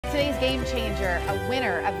Today's game changer, a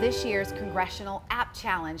winner of this year's Congressional App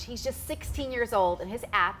Challenge. He's just 16 years old and his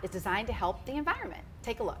app is designed to help the environment.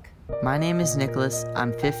 Take a look. My name is Nicholas,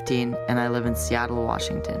 I'm 15 and I live in Seattle,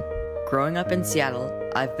 Washington. Growing up in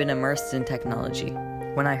Seattle, I've been immersed in technology.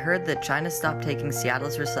 When I heard that China stopped taking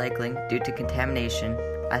Seattle's recycling due to contamination,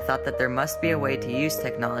 I thought that there must be a way to use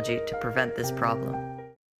technology to prevent this problem.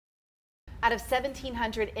 Out of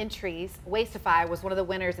 1,700 entries, Wastify was one of the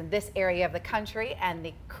winners in this area of the country, and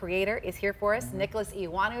the creator is here for us, Nicholas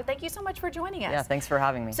Iwanu. Thank you so much for joining us. Yeah, thanks for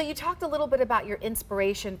having me. So you talked a little bit about your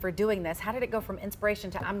inspiration for doing this. How did it go from inspiration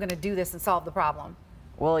to I'm going to do this and solve the problem?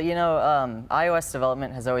 Well, you know, iOS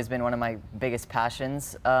development has always been one of my biggest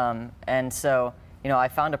passions, and so, you know, I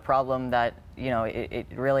found a problem that, you know, it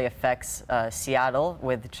really affects Seattle,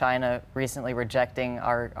 with China recently rejecting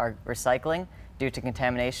our recycling due to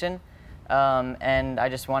contamination. And I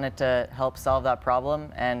just wanted to help solve that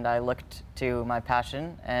problem, and I looked to my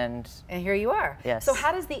passion, and here you are. Yes. So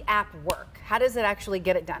how does the app work? How does it actually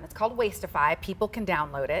get it done? It's called Wastify. People can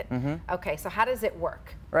download it. Okay, so how does it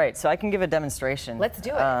work? Right, so I can give a demonstration. Let's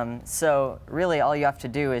do it. So really all you have to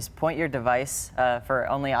do is point your device, for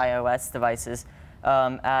only iOS devices,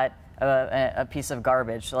 at a piece of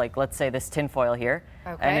garbage, like let's say this tinfoil here,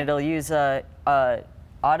 and it'll use a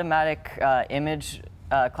automatic image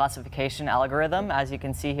classification algorithm, as you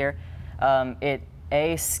can see here.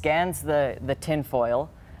 It scans the tinfoil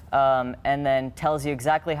and then tells you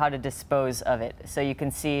exactly how to dispose of it. So you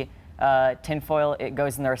can see tinfoil, it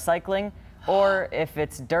goes in the recycling, or if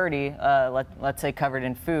it's dirty, let's say covered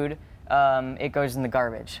in food, it goes in the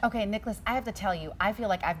garbage. Okay, Nicholas, I have to tell you, I feel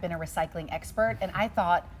like I've been a recycling expert, and I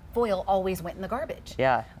thought foil always went in the garbage.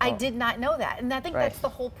 Yeah. I did not know that, and I think that's the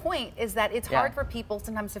whole point, is that it's hard for people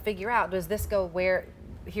sometimes to figure out, does this go where,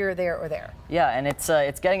 here, there, or there? Yeah, and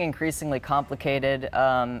it's getting increasingly complicated,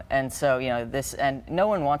 and so, you know, and no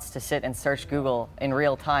one wants to sit and search Google in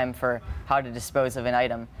real time for how to dispose of an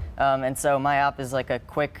item, and so my app is like a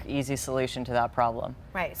quick, easy solution to that problem.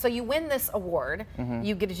 Right, so you win this award. Did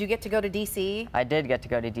you get to go to DC? I did get to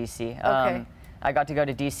go to DC. Okay. I got to go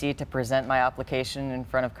to DC to present my application in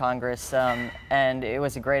front of Congress, and it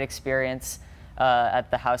was a great experience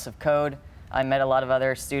at the House of Code. I met a lot of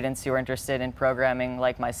other students who were interested in programming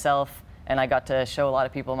like myself, and I got to show a lot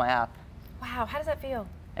of people my app. Wow, how does that feel?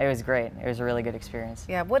 It was great. It was a really good experience.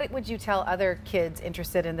 Yeah, what would you tell other kids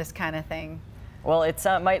interested in this kind of thing? Well, it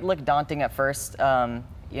might look daunting at first,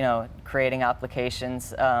 you know, creating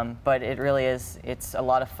applications, but it really is. It's a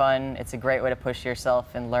lot of fun. It's a great way to push yourself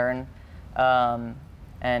and learn.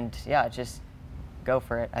 And yeah, just go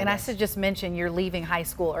for it. I should just mention, you're leaving high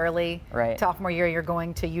school early. Right. Sophomore year, you're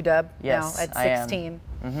going to UW now at 16.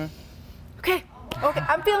 Okay. Okay.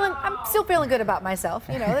 I'm still feeling good about myself.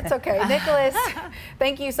 You know, that's okay. Nicholas,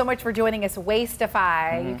 thank you so much for joining us.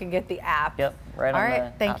 Wastify. You can get the app. Yep. Right. All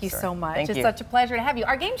right. Thank you so much. It's such a pleasure to have you.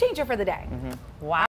 Our game changer for the day. Wow.